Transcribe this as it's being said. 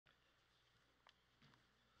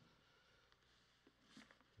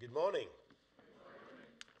Good morning.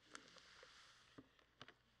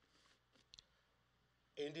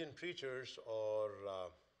 Indian preachers are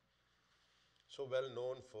so well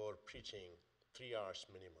known for preaching 3 hours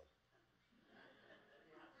minimum.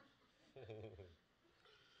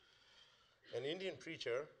 An Indian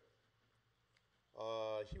preacher,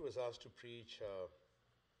 he was asked to preach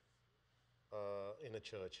in a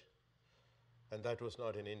church, and that was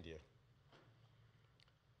not in India.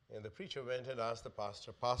 And the preacher went and asked the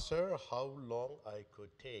pastor, "Pastor, how long I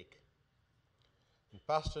could take?" And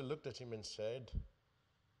pastor looked at him and said,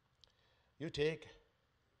 "You take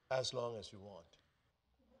as long as you want."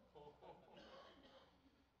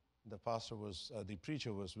 The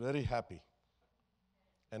preacher was very happy.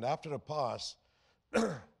 And after a pause,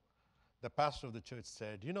 the pastor of the church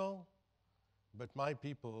said, but my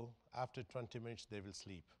people, after 20 minutes, they will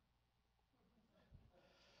sleep.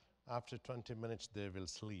 After 20 minutes, they will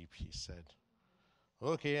sleep, he said.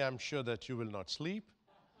 Okay, I'm sure that you will not sleep.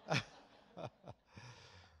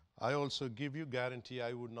 I also give you guarantee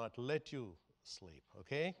I would not let you sleep,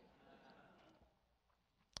 okay?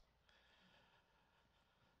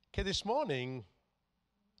 Okay, this morning,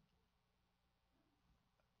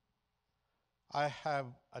 I have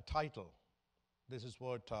a title. This is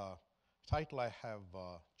what title I have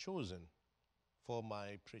chosen for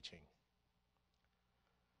my preaching.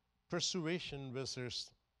 Persuasion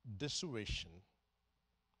versus Dissuasion,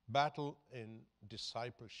 Battle in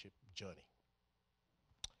Discipleship Journey.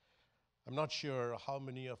 I'm not sure how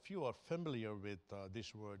many of you are familiar with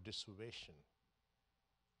this word dissuasion.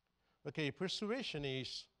 Okay, persuasion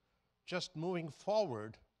is just moving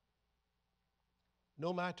forward,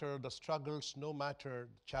 no matter the struggles, no matter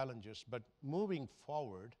the challenges, but moving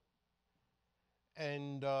forward.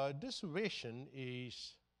 And dissuasion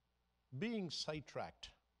is being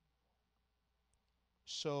sidetracked.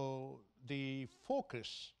 So the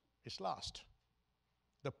focus is lost.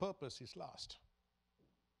 The purpose is lost.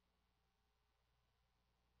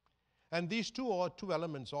 And these two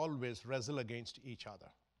elements always wrestle against each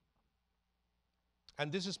other.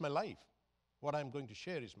 And this is my life. What I'm going to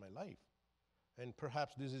share is my life. And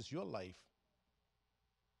perhaps this is your life.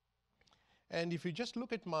 And if you just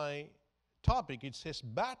look at my topic, it says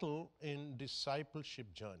battle in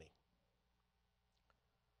discipleship journey.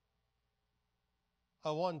 I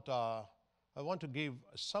want to give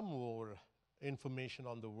some more information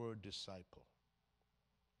on the word disciple.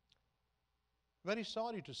 Very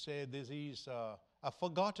sorry to say this is a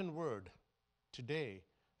forgotten word today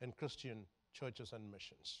in Christian churches and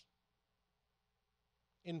missions.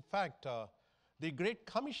 In fact, the Great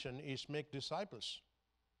Commission is make disciples.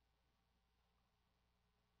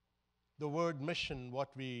 The word mission,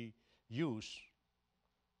 what we use,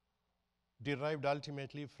 derived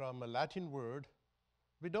ultimately from a Latin word.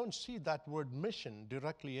 We don't see that word mission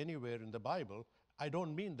directly anywhere in the Bible. I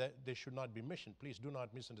don't mean that there should not be mission. Please do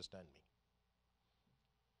not misunderstand me.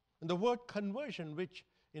 And the word conversion, which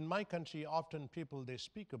in my country often people they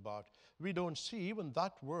speak about, we don't see even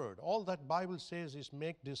that word. All that Bible says is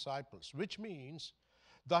make disciples, which means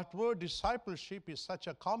that word discipleship is such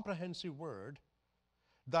a comprehensive word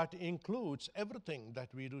that includes everything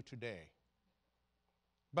that we do today.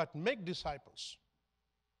 But make disciples.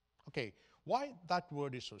 Okay, why that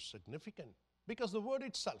word is so significant? Because the word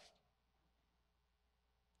itself.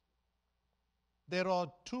 There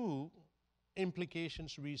are two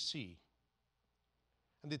implications we see.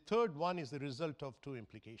 And the third one is the result of two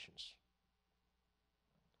implications.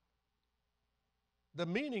 The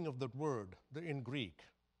meaning of that word in Greek,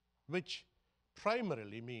 which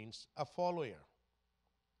primarily means a follower.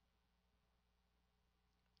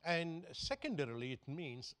 And secondarily, it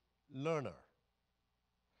means learner.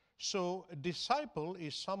 So a disciple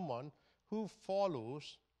is someone who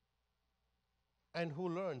follows and who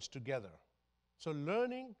learns together. So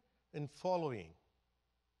learning and following.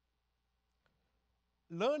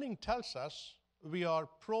 Learning tells us we are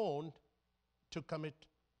prone to commit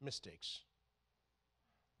mistakes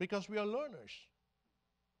because we are learners.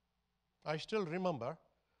 I still remember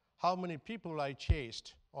how many people I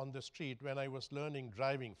chased on the street when I was learning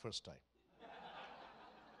driving first time.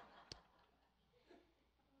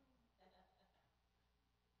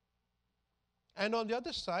 And on the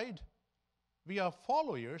other side, we are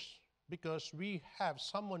followers because we have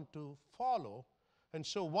someone to follow. And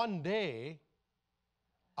so one day,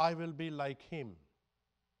 I will be like him.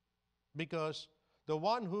 Because the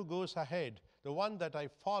one who goes ahead, the one that I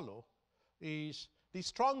follow, is the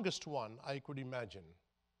strongest one I could imagine.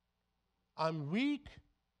 I'm weak,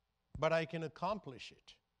 but I can accomplish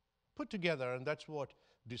it. Put together, and that's what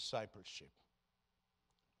discipleship.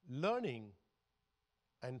 Learning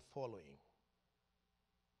and following.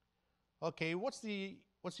 Okay, what's the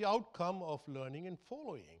outcome of learning and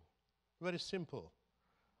following? Very simple.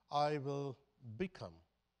 I will become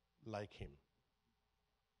like him,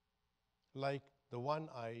 like the one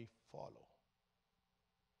I follow.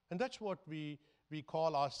 And that's what we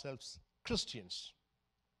call ourselves Christians.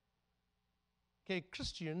 Okay,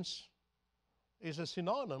 Christians is a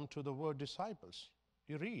synonym to the word disciples.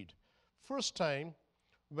 You read, first time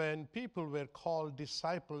when people were called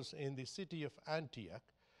disciples in the city of Antioch,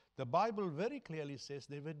 the Bible very clearly says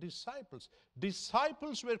they were disciples.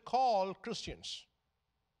 Disciples were called Christians.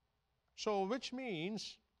 So which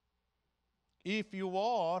means if you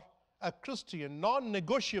are a Christian,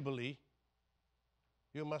 non-negotiably,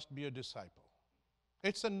 you must be a disciple.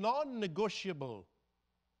 It's a non-negotiable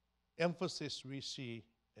emphasis we see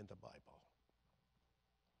in the Bible.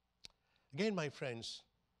 Again, my friends,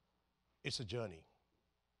 it's a journey.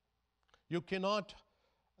 You cannot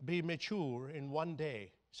be mature in one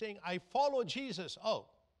day saying, I follow Jesus. Oh,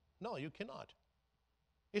 no, you cannot.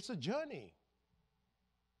 It's a journey.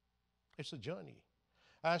 It's a journey.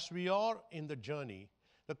 As we are in the journey,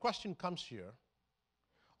 the question comes here,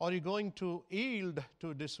 are you going to yield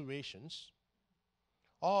to dissuasions,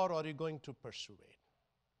 or are you going to persuade?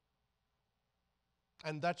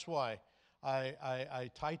 And that's why I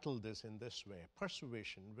titled this in this way,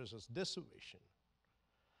 Persuasion versus Dissuasion,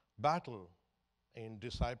 Battle in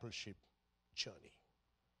Discipleship Journey.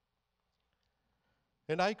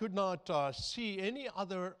 And I could not see any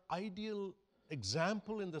other ideal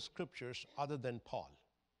example in the scriptures other than Paul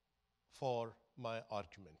for my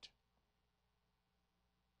argument.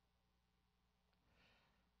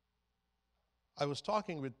 I was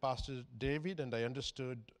talking with Pastor David, and I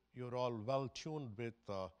understood you're all well tuned with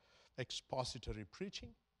expository preaching.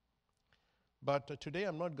 But today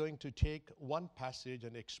I'm not going to take one passage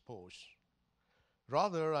and expose.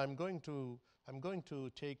 Rather, I'm going to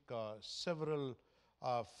take several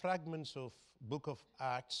fragments of book of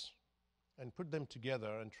Acts and put them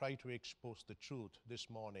together and try to expose the truth this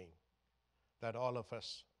morning, that all of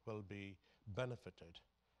us will be benefited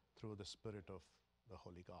through the Spirit of the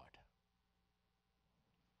Holy God.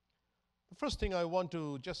 The first thing I want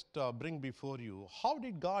to just bring before you, how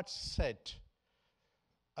did God set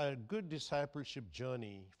a good discipleship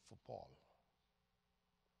journey for Paul?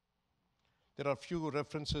 There are a few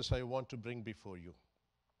references I want to bring before you.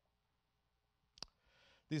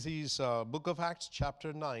 This is Book of Acts,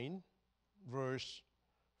 chapter 9, verse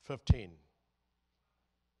 15.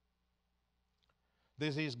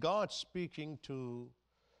 This is God speaking to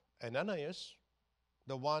Ananias,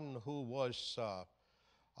 the one who was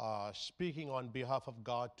speaking on behalf of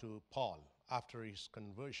God to Paul after his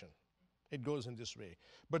conversion. It goes in this way.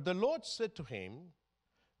 But the Lord said to him,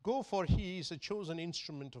 go, for he is a chosen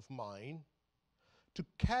instrument of mine to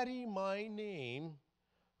carry my name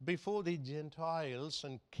before the Gentiles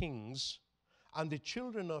and kings and the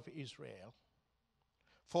children of Israel.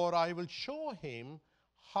 For I will show him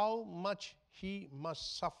how much he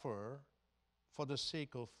must suffer for the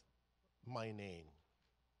sake of my name.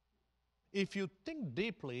 If you think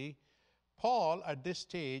deeply, Paul at this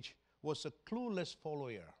stage was a clueless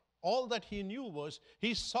follower. All that he knew was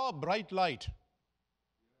he saw bright light.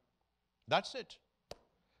 That's it.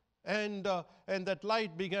 And that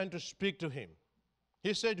light began to speak to him.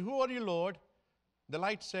 He said, who are you, Lord? The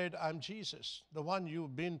light said, I'm Jesus, the one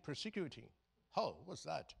you've been persecuting. Oh, what's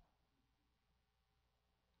that?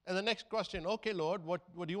 And the next question, okay, Lord, what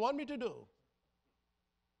do you want me to do?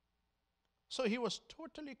 So he was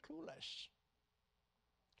totally clueless.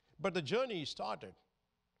 But the journey started.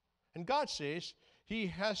 And God says, he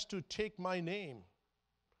has to take my name.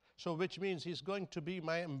 So which means he's going to be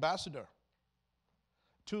my ambassador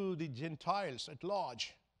to the Gentiles at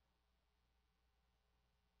large.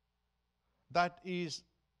 That is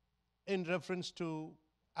in reference to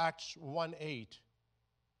Acts 1:8.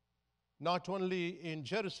 Not only in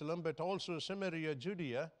Jerusalem, but also Samaria,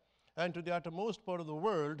 Judea, and to the uttermost part of the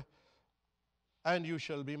world, and you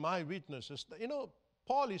shall be my witnesses. You know,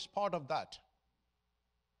 Paul is part of that.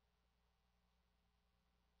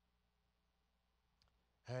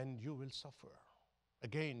 And you will suffer.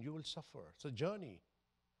 Again, you will suffer. It's a journey,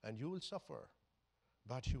 and you will suffer,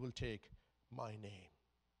 but you will take my name.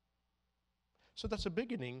 So that's a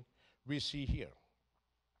beginning we see here.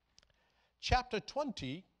 Chapter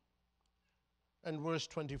 20 and verse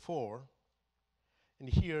 24. And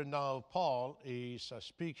here now Paul is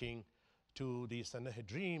speaking to the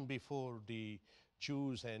Sanhedrin before the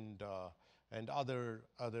Jews and other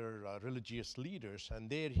religious leaders. And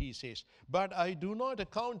there he says, but I do not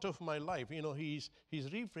account of my life. You know, he's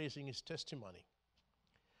rephrasing his testimony.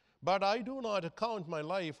 But I do not account my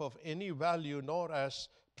life of any value, nor as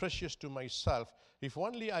precious to myself, if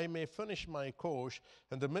only I may finish my course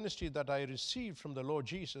and the ministry that I received from the Lord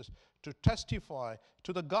Jesus to testify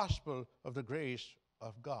to the gospel of the grace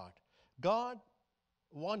of God. God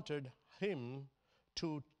wanted him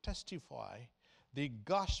to testify the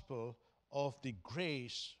gospel of the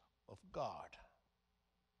grace of God.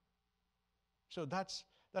 So that's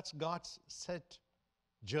God's set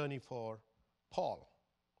journey for Paul.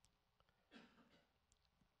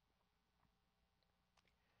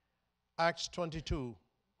 Acts 22,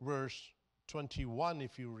 verse 21,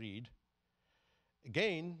 if you read.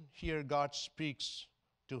 Again, here God speaks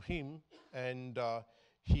to him, and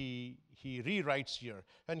he rewrites here.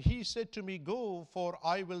 And he said to me, go, for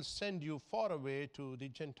I will send you far away to the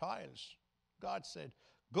Gentiles. God said,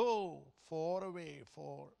 go far away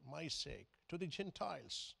for my sake to the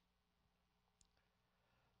Gentiles.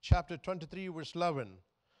 Chapter 23, verse 11.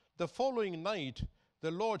 The following night,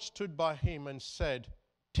 the Lord stood by him and said,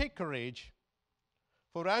 take courage,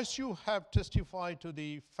 for as you have testified to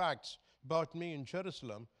the facts about me in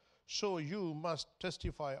Jerusalem, so you must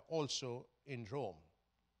testify also in Rome.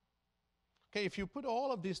 Okay, if you put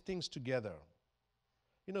all of these things together,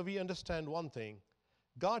 we understand one thing.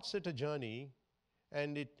 God set a journey,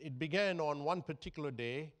 and it began on one particular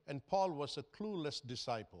day, and Paul was a clueless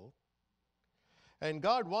disciple. And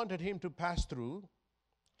God wanted him to pass through,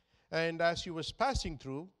 and as he was passing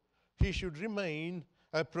through, he should remain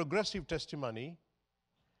a progressive testimony,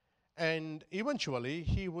 and eventually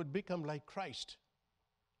he would become like Christ.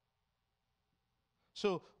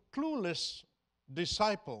 So, clueless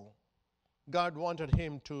disciple, God wanted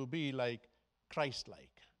him to be like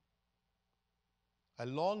Christ-like. A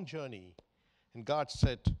long journey, and God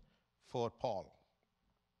set for Paul.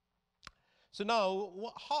 So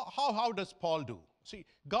now, how does Paul do? See,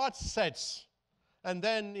 God sets, and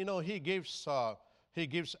then he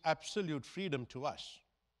gives absolute freedom to us.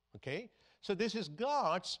 Okay, so this is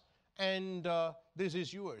God's, and this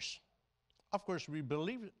is yours. Of course, we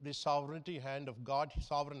believe the sovereign hand of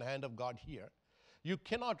God here. You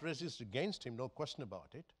cannot resist against him, no question about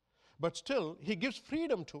it. But still, he gives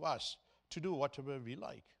freedom to us to do whatever we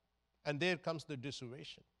like. And there comes the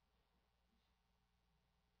dissuasion.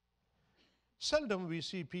 Seldom we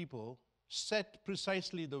see people set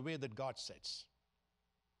precisely the way that God sets.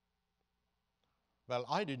 Well,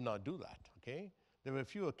 I did not do that, okay? There were a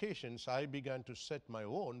few occasions I began to set my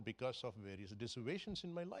own because of various dissuasions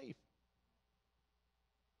in my life.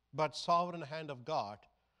 But sovereign hand of God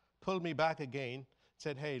pulled me back again,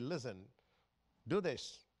 said, hey, listen, do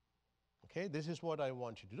this. Okay, this is what I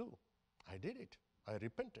want you to do. I did it. I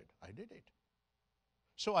repented. I did it.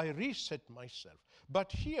 So I reset myself.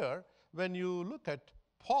 But here, when you look at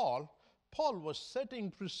Paul was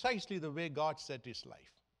setting precisely the way God set his life.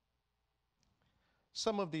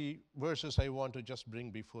 Some of the verses I want to just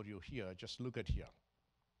bring before you here. Just look at here.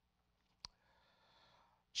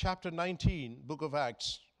 Chapter 19, book of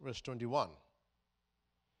Acts, verse 21.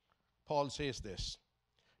 Paul says this.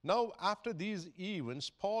 Now, after these events,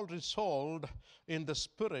 Paul resolved in the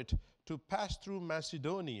Spirit to pass through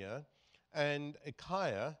Macedonia and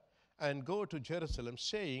Achaia and go to Jerusalem,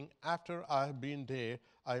 saying, after I have been there,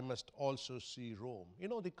 I must also see Rome.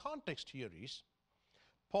 The context here is,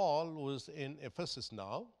 Paul was in Ephesus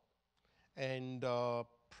now, and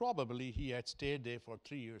probably he had stayed there for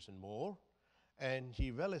 3 years and more, and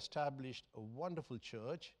he well established a wonderful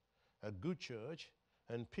church, a good church,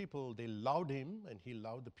 and people, they loved him, and he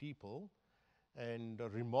loved the people, and a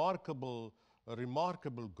remarkable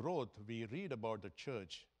growth. We read about the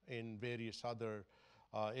church in various other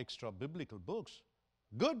extra biblical books.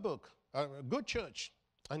 Good book, good church,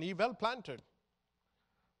 and he well planted.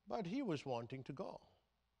 But he was wanting to go.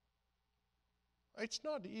 It's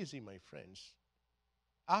not easy, my friends.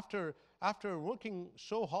 After working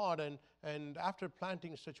so hard and after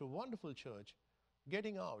planting such a wonderful church,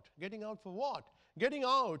 getting out for what? Getting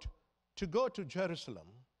out to go to Jerusalem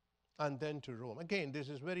and then to Rome. Again, this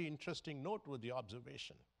is very interesting, noteworthy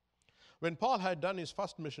observation. When Paul had done his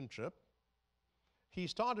first mission trip, he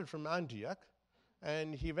started from Antioch,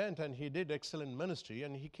 and he went and he did excellent ministry,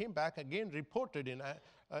 and he came back again, reported in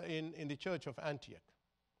the church of Antioch.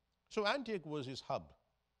 So Antioch was his hub.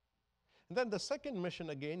 And then the second mission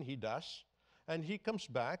again he does, and he comes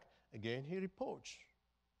back, again he reports.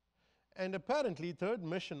 And apparently third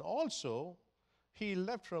mission also, he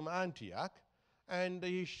left from Antioch, and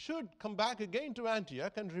he should come back again to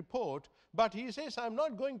Antioch and report, but he says, I'm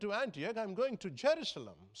not going to Antioch, I'm going to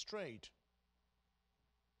Jerusalem straight.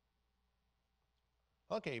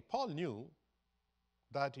 Okay, Paul knew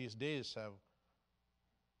that his days have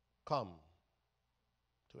come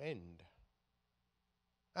to end.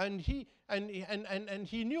 And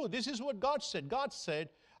he knew this is what God said. God said,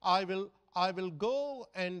 I will go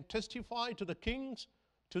and testify to the kings,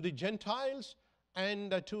 to the Gentiles,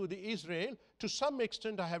 and to the Israel. To some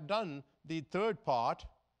extent I have done the third part.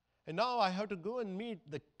 And now I have to go and meet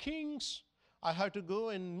the kings. I have to go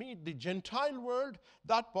and meet the Gentile world.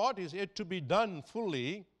 That part is yet to be done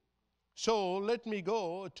fully. So let me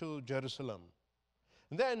go to Jerusalem.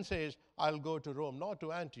 And then says, I'll go to Rome, not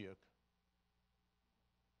to Antioch.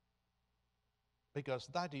 Because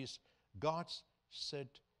that is God's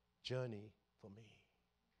set journey for me.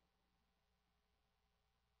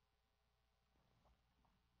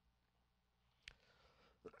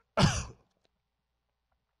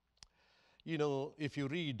 You know, if you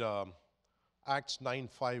read Acts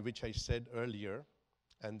 9:5, which I said earlier,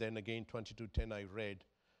 and then again 22:10 I read,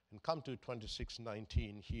 and come to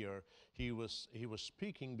 26:19 here, he was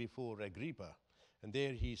speaking before Agrippa, and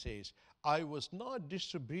there he says, I was not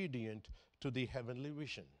disobedient to the heavenly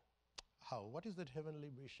vision. How? What is that heavenly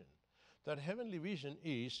vision? That heavenly vision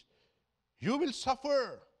is, you will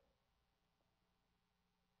suffer.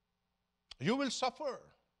 You will suffer.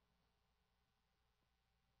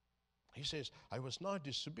 He says, I was not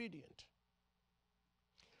disobedient,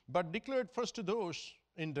 but declared first to those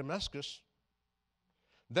in Damascus,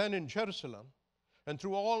 then in Jerusalem, and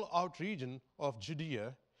through all out region of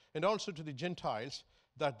Judea, and also to the Gentiles,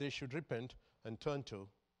 that they should repent and turn to.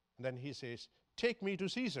 And then he says, take me to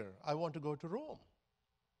Caesar. I want to go to Rome.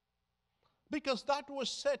 Because that was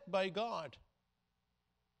set by God.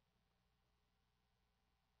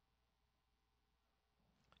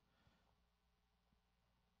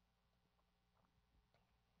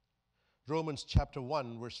 Romans chapter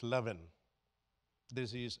 1, verse 11.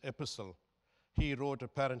 This is epistle. He wrote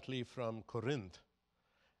apparently from Corinth.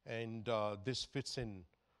 And this fits in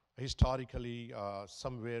historically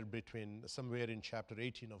somewhere in chapter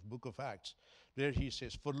 18 of book of Acts, where he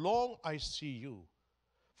says, for long I see you,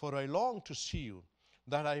 for I long to see you,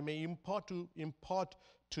 that I may impart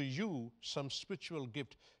to you some spiritual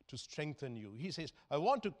gift to strengthen you. He says, I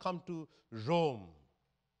want to come to Rome.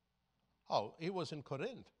 Oh, he was in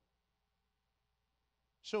Corinth.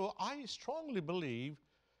 So I strongly believe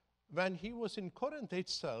when he was in Corinth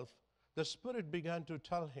itself, the Spirit began to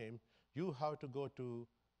tell him, you have to go to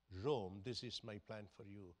Rome. This is my plan for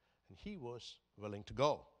you. And he was willing to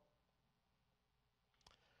go.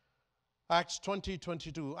 Acts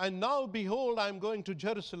 20:22. And now behold, I am going to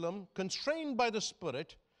Jerusalem, constrained by the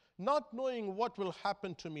Spirit, not knowing what will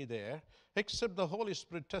happen to me there, except the Holy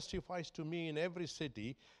Spirit testifies to me in every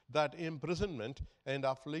city that imprisonment and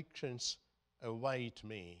afflictions await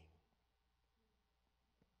me.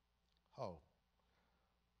 Oh,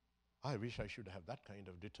 I wish I should have that kind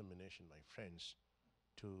of determination, my friends,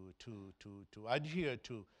 to adhere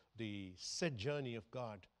to the set journey of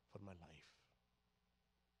God for my life.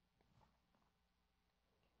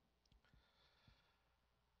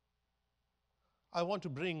 I want to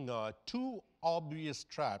bring two obvious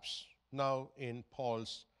traps now in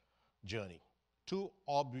Paul's journey. Two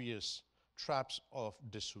obvious traps of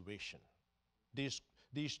dissuasion.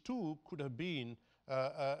 These two could have been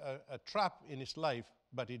a trap in his life,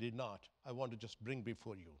 but he did not. I want to just bring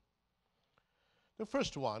before you. The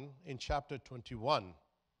first one, in chapter 21,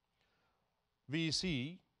 we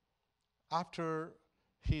see after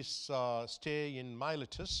his stay in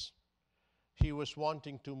Miletus, he was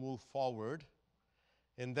wanting to move forward.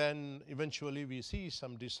 And then eventually we see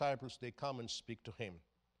some disciples, they come and speak to him.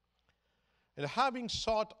 And having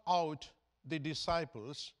sought out the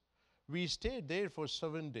disciples, we stayed there for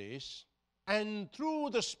 7 days. And through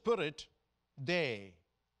the Spirit, they,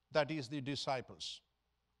 that is the disciples,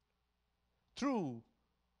 through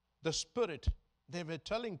the Spirit, they were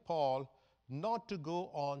telling Paul not to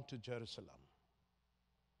go on to Jerusalem.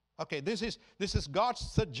 Okay, this is God's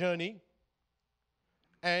third journey.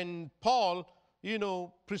 And Paul,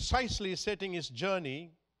 precisely setting his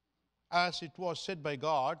journey as it was set by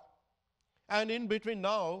God. And in between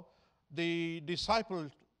now, the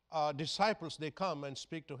disciples, they come and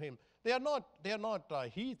speak to him. They are not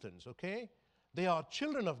heathens, okay? They are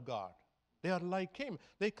children of God. They are like him.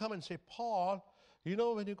 They come and say, Paul,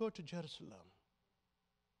 when you go to Jerusalem,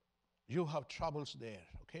 you have troubles there,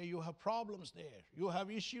 okay? You have problems there. You have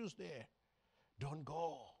issues there. Don't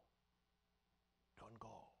go. Don't go.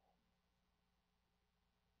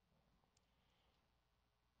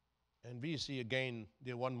 And we see again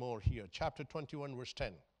the one more here, chapter 21, verse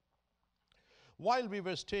 10. While we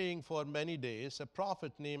were staying for many days, a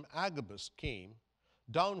prophet named Agabus came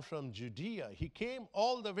down from Judea. He came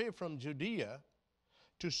all the way from Judea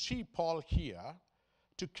to see Paul here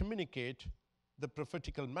to communicate the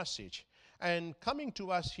prophetical message. And coming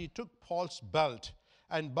to us, he took Paul's belt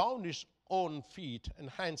and bound his own feet and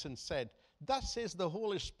hands and said, "Thus says the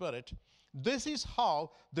Holy Spirit, this is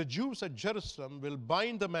how the Jews at Jerusalem will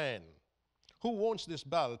bind the man who owns this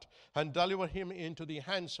belt and deliver him into the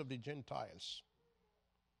hands of the Gentiles."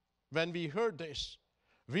 When we heard this,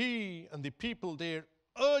 we and the people there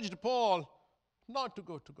urged Paul not to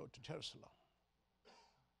go to Jerusalem.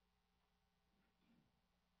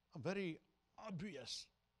 A very obvious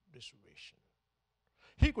dissuasion.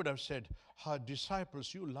 He could have said,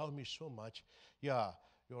 "Disciples, you love me so much. Yeah,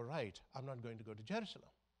 you're right. I'm not going to go to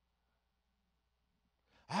Jerusalem."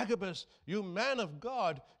 "Agabus, you man of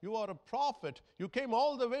God, you are a prophet. You came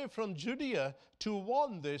all the way from Judea to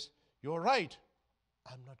warn this. You're right.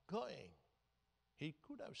 I'm not going." He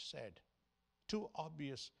could have said two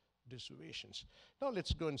obvious dissuasions. Now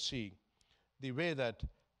let's go and see the way that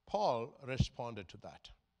Paul responded to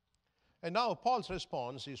that. And now Paul's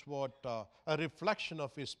response is what a reflection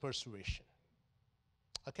of his persuasion.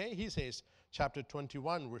 Okay, he says, chapter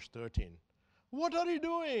 21, verse 13, "What are you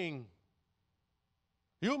doing?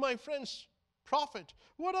 You, my friends, prophet,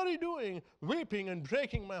 what are you doing, weeping and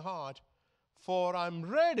breaking my heart? For I'm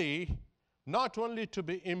ready not only to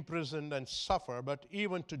be imprisoned and suffer, but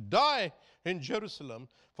even to die in Jerusalem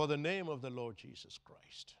for the name of the Lord Jesus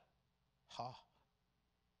Christ."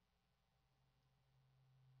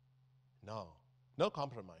 No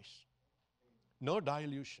compromise, no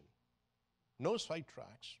dilution, no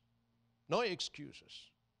sidetracks, no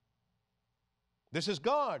excuses. This is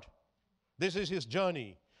God. This is his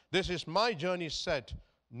journey. This is my journey set.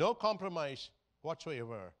 No compromise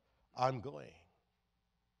whatsoever. I'm going.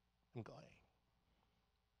 I'm going.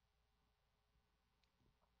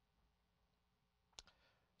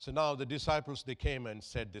 So now the disciples, they came and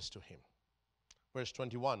said this to him. Verse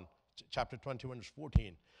 21, chapter 21, verse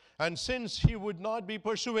 14. "And since he would not be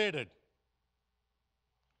persuaded,"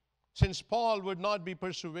 since Paul would not be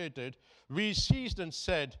persuaded, "we ceased and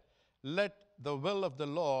said, let the will of the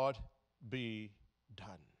Lord be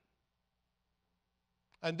done."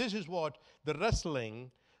 And this is what the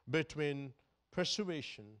wrestling between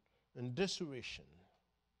persuasion and dissuasion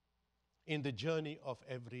in the journey of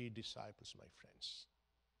every disciple, my friends.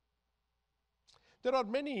 There are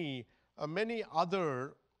many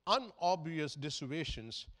other unobvious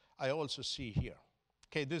dissuasions I also see here.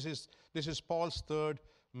 Okay, this is Paul's third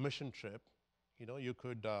mission trip. You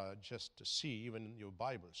could just see even in your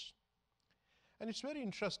Bibles. And it's very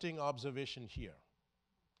interesting observation here.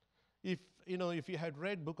 If you had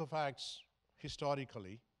read Book of Acts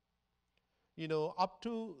historically, up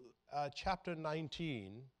to chapter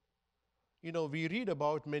 19, we read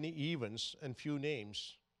about many events and few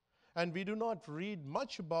names, and we do not read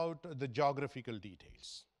much about the geographical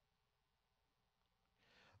details.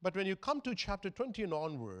 But when you come to chapter 20 and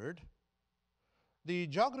onward, the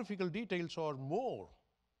geographical details are more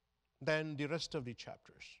than the rest of the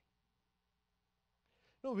chapters.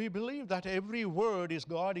 No, we believe that every word is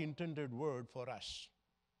God-intended word for us.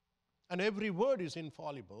 And every word is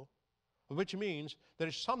infallible, which means there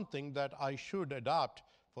is something that I should adopt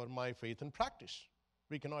for my faith and practice.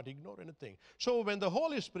 We cannot ignore anything. So when the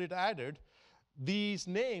Holy Spirit added these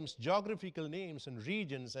names, geographical names and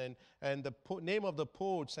regions, and the name of the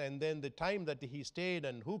ports, and then the time that he stayed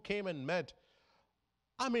and who came and met,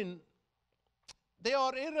 they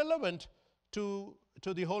are irrelevant to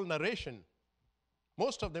the whole narration.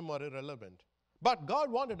 Most of them are irrelevant. But God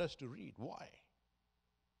wanted us to read. Why?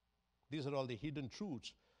 These are all the hidden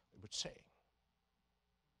truths, I would say.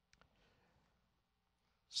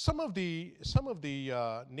 Some of the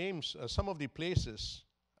names, some of the places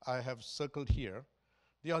I have circled here,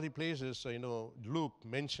 they are the places Luke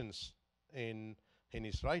mentions in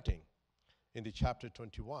his writing in the chapter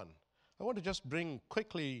 21. I want to just bring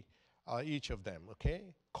quickly each of them.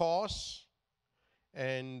 Okay, Kos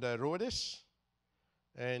and Rhodes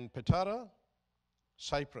and Patara,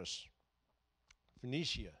 Cyprus,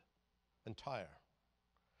 Phoenicia, and Tyre.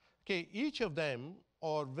 Okay, each of them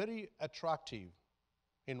are very attractive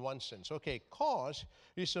in one sense. Okay, Kos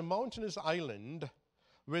is a mountainous island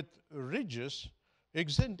with ridges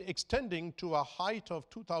extending to a height of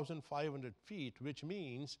 2,500 feet, which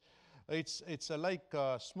means it's like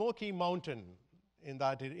a Smoky Mountain in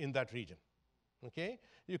that region. Okay,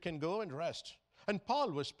 you can go and rest. And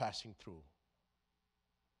Paul was passing through.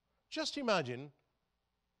 Just imagine,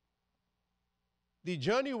 the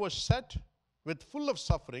journey was set with full of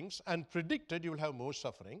sufferings and predicted you will have more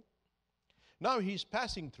suffering. Now he's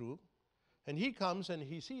passing through, and he comes and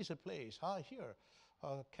he sees a place. Here,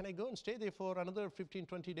 can I go and stay there for another 15,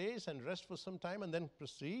 20 days and rest for some time and then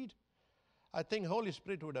proceed? I think Holy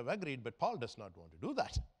Spirit would have agreed, but Paul does not want to do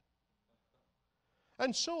that.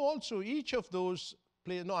 And so also each of those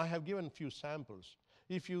places, no, I have given a few samples.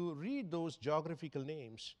 If you read those geographical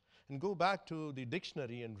names and go back to the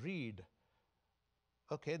dictionary and read,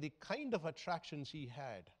 okay, the kind of attractions he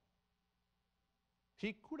had,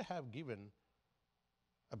 he could have given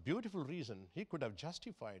a beautiful reason. He could have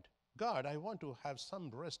justified, God, I want to have some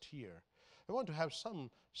rest here. I want to have some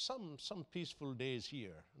peaceful days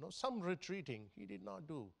here. Some retreating. He did not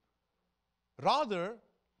do. Rather,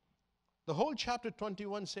 the whole chapter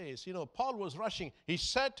 21 says, Paul was rushing. He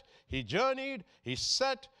set, he journeyed, he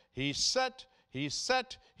set, he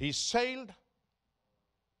sailed.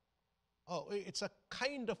 Oh, it's a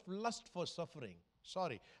kind of lust for suffering.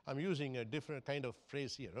 Sorry, I'm using a different kind of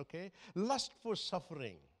phrase here, okay? Lust for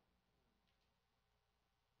suffering.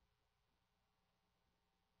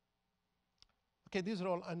 Okay, these are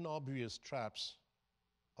all unobvious traps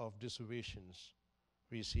of dissuasions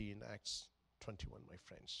we see in Acts 21, my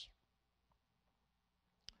friends.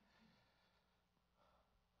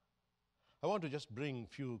 I want to just bring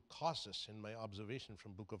few causes in my observation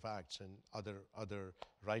from Book of Acts and other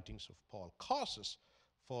writings of Paul. Causes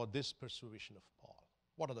for this persuasion of Paul.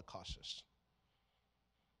 What are the causes?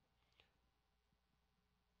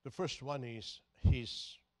 The first one is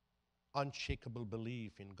his unshakable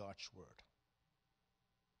belief in God's word.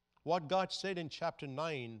 What God said in chapter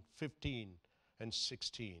 9, 15, and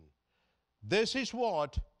 16. This is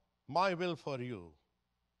what my will for you.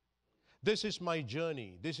 This is my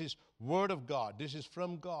journey. This is word of God. This is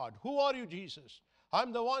from God. Who are you, Jesus?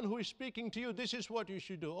 I'm the one who is speaking to you. This is what you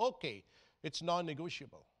should do. Okay, it's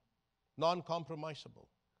non-negotiable, non-compromisable.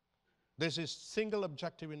 This is single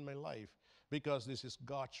objective in my life because this is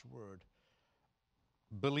God's word.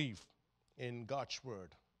 Belief in God's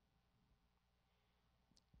word.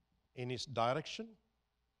 In his direction,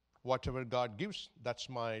 whatever God gives, that's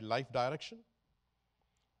my life direction.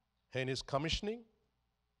 In his commissioning,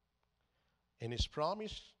 in his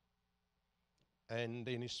promise, and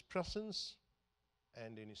in his presence,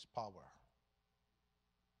 and in his power.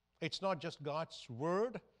 It's not just God's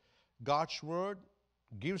word. God's word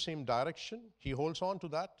gives him direction. He holds on to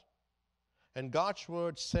that. And God's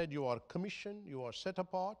word said you are commissioned, you are set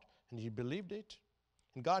apart, and he believed it.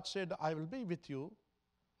 And God said, I will be with you.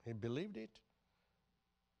 He believed it.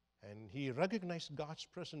 And he recognized God's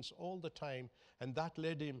presence all the time, and that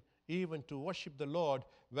led him even to worship the Lord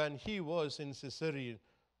when he was in Caesarea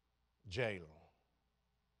jail.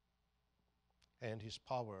 And his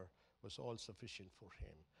power was all sufficient for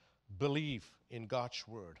him. Belief in God's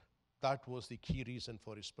word. That was the key reason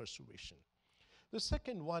for his persuasion. The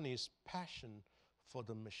second one is passion for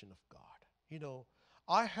the mission of God.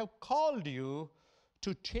 I have called you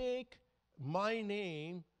to take my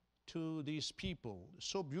name to these people.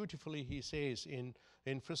 So beautifully he says in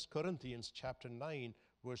 1 Corinthians chapter 9,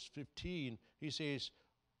 verse 15, he says,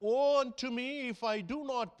 Woe unto me if I do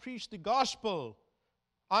not preach the gospel.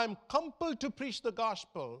 I am compelled to preach the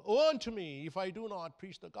gospel. Woe unto me if I do not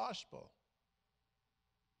preach the gospel.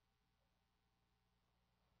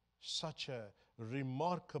 Such a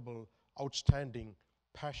remarkable, outstanding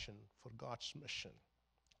passion for God's mission.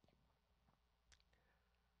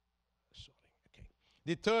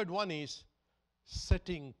 The third one is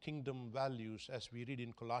setting kingdom values, as we read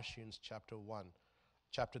in Colossians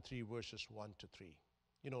chapter 3, verses 1 to 3.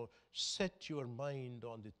 Set your mind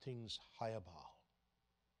on the things high above.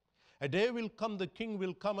 A day will come, the king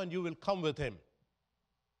will come, and you will come with him.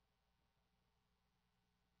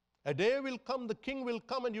 A day will come, the king will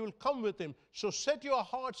come, and you will come with him. So set your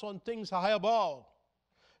hearts on things high above,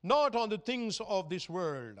 not on the things of this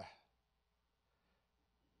world.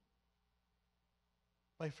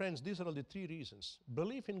 My friends, these are all the three reasons.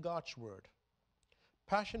 Belief in God's word,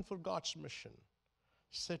 passion for God's mission,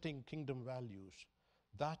 setting kingdom values.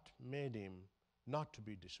 That made him not to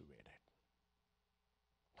be dissuaded.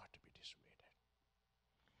 Not to be dissuaded.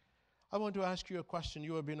 I want to ask you a question.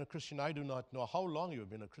 You have been a Christian. I do not know how long you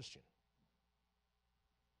have been a Christian.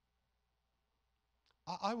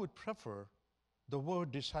 I would prefer the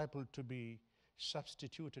word disciple to be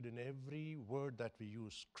substituted in every word that we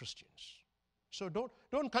use, Christians. So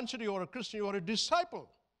don't consider you are a Christian, you are a disciple.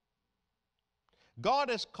 God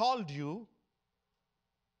has called you.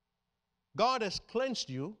 God has cleansed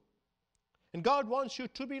you. And God wants you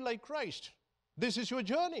to be like Christ. This is your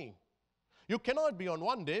journey. You cannot be on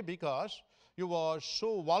one day because you are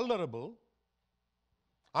so vulnerable.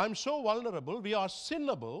 I'm so vulnerable. We are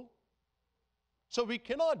sinnable. So we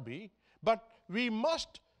cannot be. But we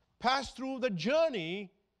must pass through the journey,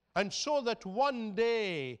 and so that one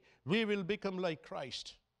day we will become like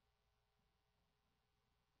Christ.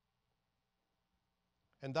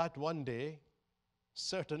 And that one day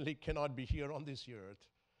certainly cannot be here on this earth.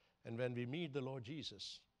 And when we meet the Lord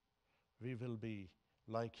Jesus, we will be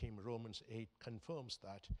like him. Romans 8 confirms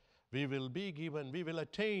that. We will be given, we will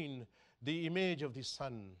attain the image of the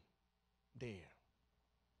Son there.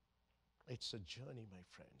 It's a journey, my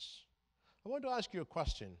friends. I want to ask you a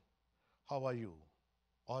question. How are you?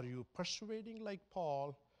 Are you persuading like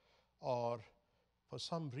Paul, or for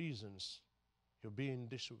some reasons you're being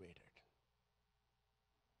dissuaded?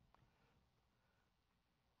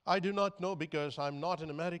 I do not know, because I'm not an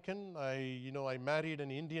American. I married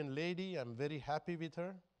an Indian lady. I'm very happy with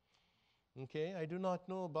her. Okay, I do not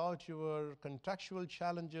know about your contractual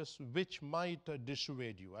challenges which might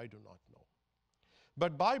dissuade you. I do not know.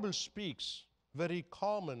 But Bible speaks very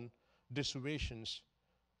common dissuasions,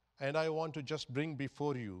 and I want to just bring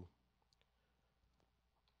before you.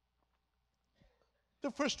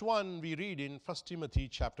 The first one we read in 1 Timothy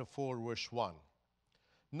chapter 4, verse 1.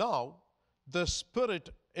 Now, the Spirit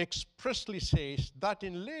expressly says that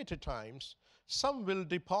in later times some will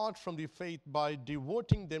depart from the faith by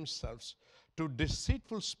devoting themselves to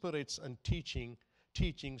deceitful spirits and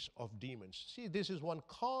teachings of demons. See, this is one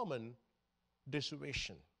common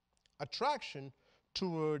dissuasion. Attraction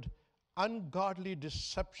toward ungodly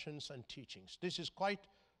deceptions and teachings. This is quite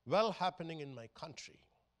well happening in my country.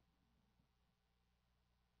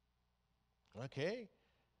 Okay?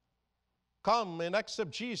 Come and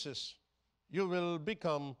accept Jesus. You will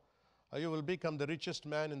become the richest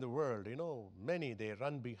man in the world. You know, many, they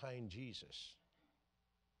run behind Jesus.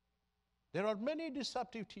 There are many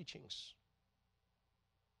deceptive teachings.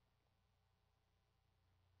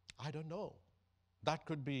 I don't know. That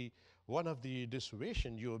could be one of the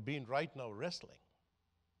dissuasion you have been right now wrestling.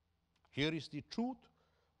 Here is the truth,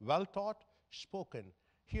 well taught, spoken.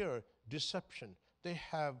 Here, deception. They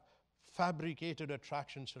have fabricated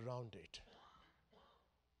attractions around it.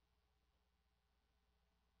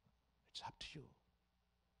 It's up to you.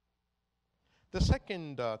 The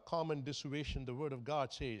second common dissuasion the Word of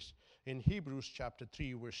God says in Hebrews chapter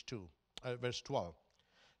 3, verse 12.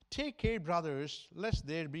 Take care, brothers, lest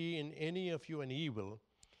there be in any of you an evil,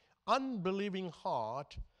 unbelieving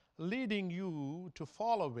heart, leading you to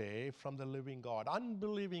fall away from the living God.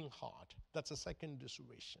 Unbelieving heart. That's a second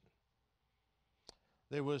dissuasion.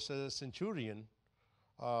 There was a centurion,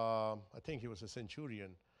 I think he was a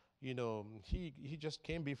centurion. You know, he just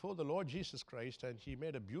came before the Lord Jesus Christ, and he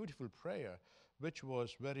made a beautiful prayer, which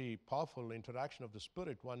was very powerful interaction of the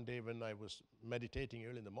Spirit. One day when I was meditating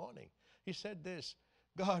early in the morning, he said this: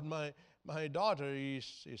 God, my daughter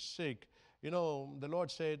is sick. You know, the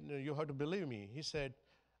Lord said, you have to believe me. He said,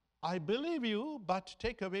 I believe you, but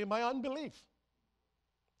take away my unbelief.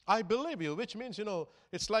 I believe you, which means,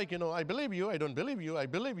 it's like, I believe you, I don't believe you, I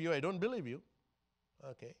believe you, I don't believe you.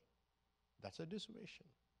 Okay, that's a dissuasion.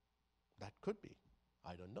 That could be.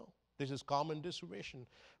 I don't know. This is common dissuasion.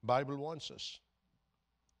 Bible wants us.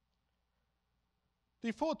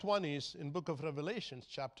 The fourth one is in book of Revelation,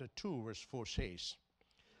 chapter 2, verse 4 says,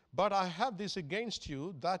 But I have this against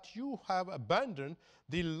you, that you have abandoned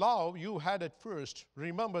the love you had at first.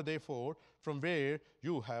 Remember, therefore, from where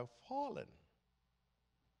you have fallen.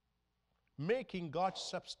 Making God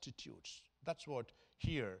substitutes. That's what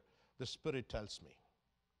here the Spirit tells me.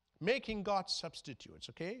 Making God substitutes,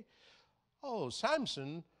 okay? Oh,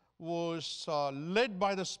 Samson was led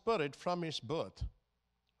by the Spirit from his birth.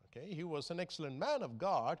 Okay, he was an excellent man of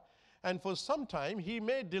God, and for some time he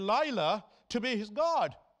made Delilah to be his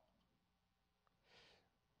God.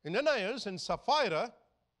 Ananias and Sapphira,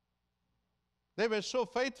 they were so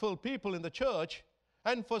faithful people in the church,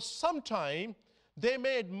 and for some time they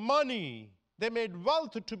made money, they made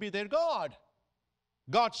wealth to be their God.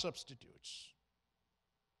 God substitutes.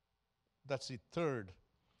 That's the third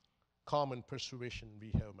common persuasion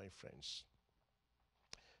we have, my friends.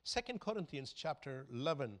 2 Corinthians chapter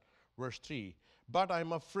 11, verse 3. But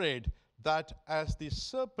I'm afraid that as the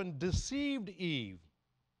serpent deceived Eve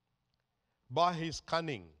by his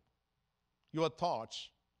cunning, your thoughts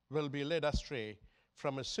will be led astray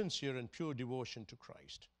from a sincere and pure devotion to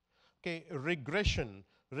Christ. Okay, regressing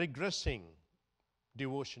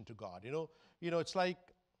devotion to God. It's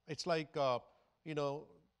like the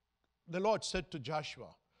Lord said to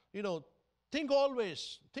Joshua, think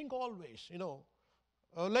always,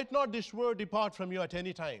 let not this word depart from you at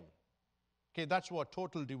any time. Okay, that's what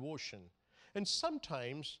total devotion. And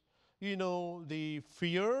sometimes, the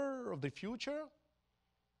fear of the future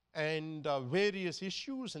and various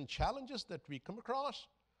issues and challenges that we come across,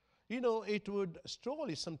 it would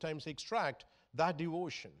slowly sometimes extract that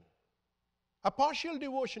devotion. A partial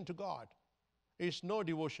devotion to God is no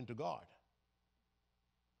devotion to God.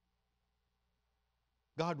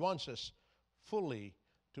 God wants us fully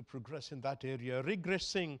to progress in that area.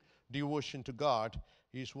 Regressing devotion to God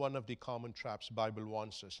is one of the common traps Bible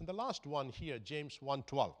wants us. And the last one here, James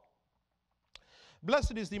 1:12.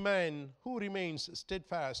 Blessed is the man who remains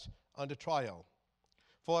steadfast under trial,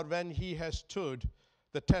 for when he has stood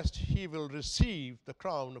the test, he will receive the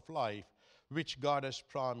crown of life, which God has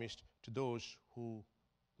promised to those who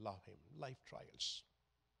love him. Life trials.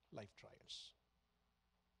 Life trials.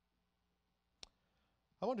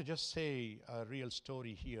 I want to just say a real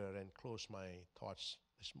story here and close my thoughts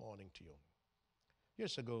this morning to you.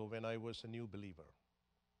 Years ago, when I was a new believer,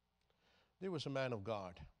 there was a man of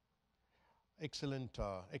God, excellent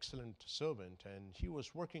servant, and he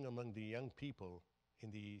was working among the young people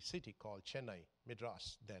in the city called Chennai,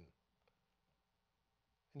 Madras then.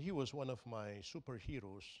 And he was one of my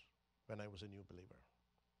superheroes when I was a new believer.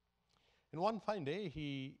 And one fine day,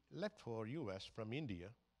 he left for US from India.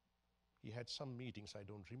 He had some meetings, I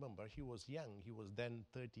don't remember. He was young. He was then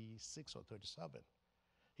 36 or 37.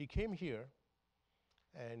 He came here,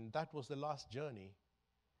 and that was the last journey.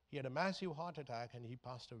 He had a massive heart attack, and he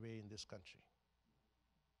passed away in this country.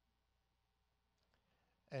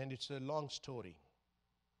 And it's a long story.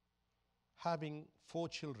 Having 4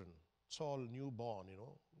 children, it's all newborn,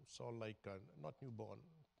 It's all like, not newborn,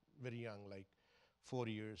 very young, like 4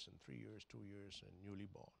 years and 3 years, 2 years, and newly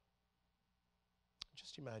born.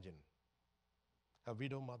 Just imagine a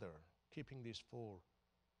widow mother keeping these 4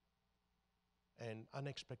 and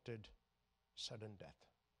unexpected sudden death.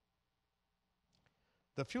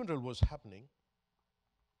 The funeral was happening.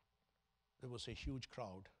 There was a huge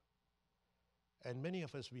crowd. And many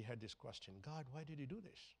of us, we had this question, God, why did you do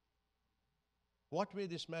this? What way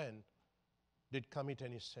this man did commit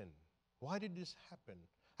any sin? Why did this happen?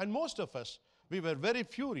 And most of us, we were very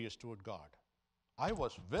furious toward God. I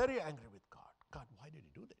was very angry with God. God, why did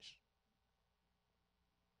you do this?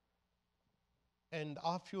 And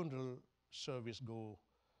our funeral services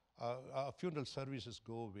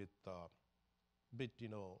go with bit,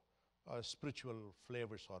 spiritual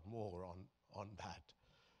flavors or more on that.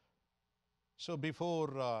 So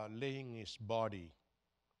before laying his body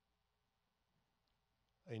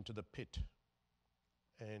into the pit,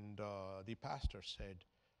 and the pastor said,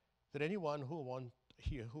 is there anyone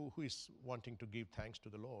who is wanting to give thanks to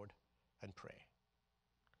the Lord and pray?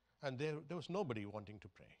 And there was nobody wanting to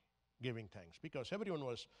pray, giving thanks, because everyone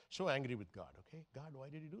was so angry with God. Okay, God, why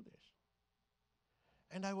did you do this?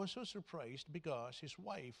 And I was so surprised because his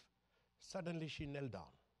wife, suddenly she knelt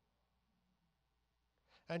down.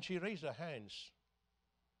 And she raised her hands,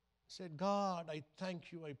 said, God, I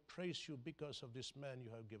thank you, I praise you because of this man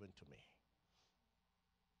you have given to me.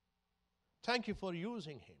 Thank you for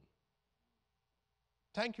using him.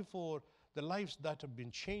 Thank you for the lives that have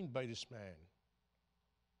been changed by this man.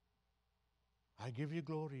 I give you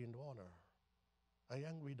glory and honor. A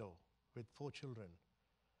young widow with 4 children,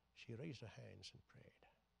 she raised her hands and prayed.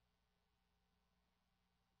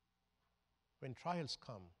 When trials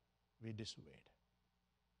come, we dissuade.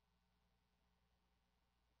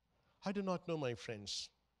 I do not know, my friends.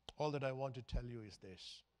 All that I want to tell you is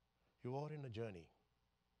this. You are in a journey.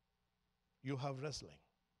 You have wrestling,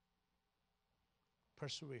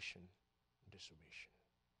 persuasion, dissuasion.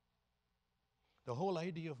 The whole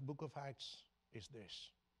idea of Book of Acts is this.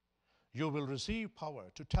 You will receive power.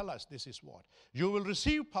 To tell us this is what? You will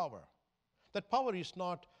receive power. That power is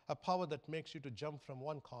not a power that makes you to jump from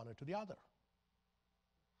one corner to the other.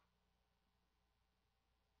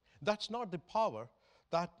 That's not the power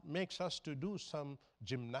that makes us to do some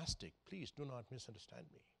gymnastic. Please do not misunderstand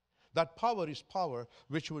me. That power is power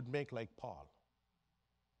which would make like Paul.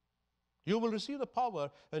 You will receive the power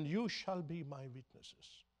and you shall be my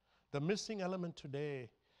witnesses. The missing element today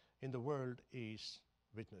in the world is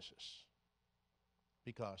witnesses.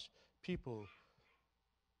 Because people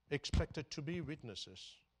expected to be witnesses,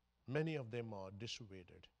 many of them are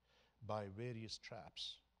dissuaded by various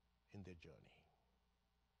traps in their journey.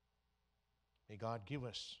 May God give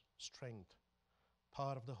us strength,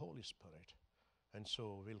 power of the Holy Spirit. And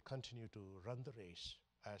so we'll continue to run the race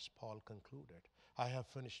as Paul concluded. I have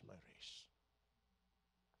finished my race.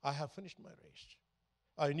 I have finished my race.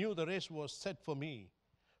 I knew the race was set for me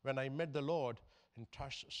when I met the Lord in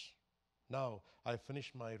Tarsus. Now I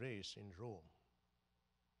finished my race in Rome.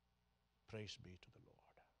 Praise be to the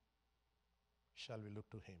Lord. Shall we look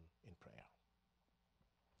to him in prayer?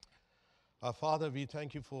 Our Father, we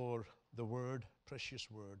thank you for the word,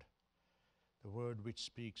 precious word, the word which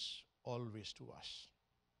speaks always to us.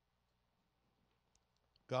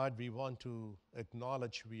 God, we want to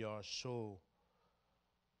acknowledge we are so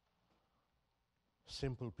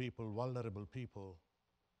simple people, vulnerable people,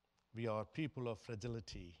 We are people of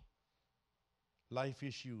fragility. Life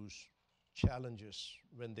issues, challenges,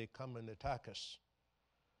 when they come and attack us,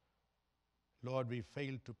 Lord, we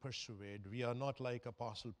fail to persuade. We are not like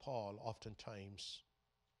Apostle Paul oftentimes.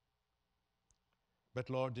 But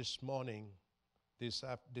Lord, this morning, this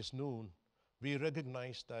noon, we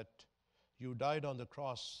recognize that you died on the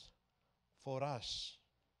cross for us,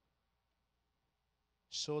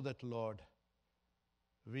 so that, Lord,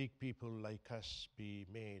 weak people like us be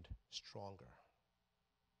made stronger.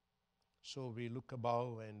 So we look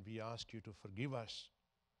above and we ask you to forgive us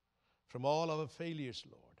from all our failures,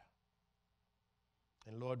 Lord.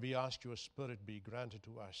 And Lord, we ask your Spirit be granted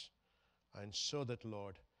to us, and so that,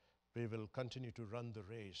 Lord, we will continue to run the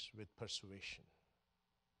race with persuasion.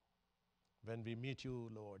 When we meet you,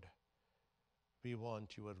 Lord, we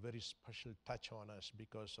want your very special touch on us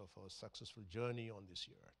because of our successful journey on this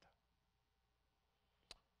earth.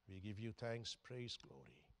 We give you thanks, praise,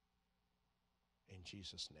 glory. In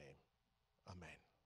Jesus' name, amen.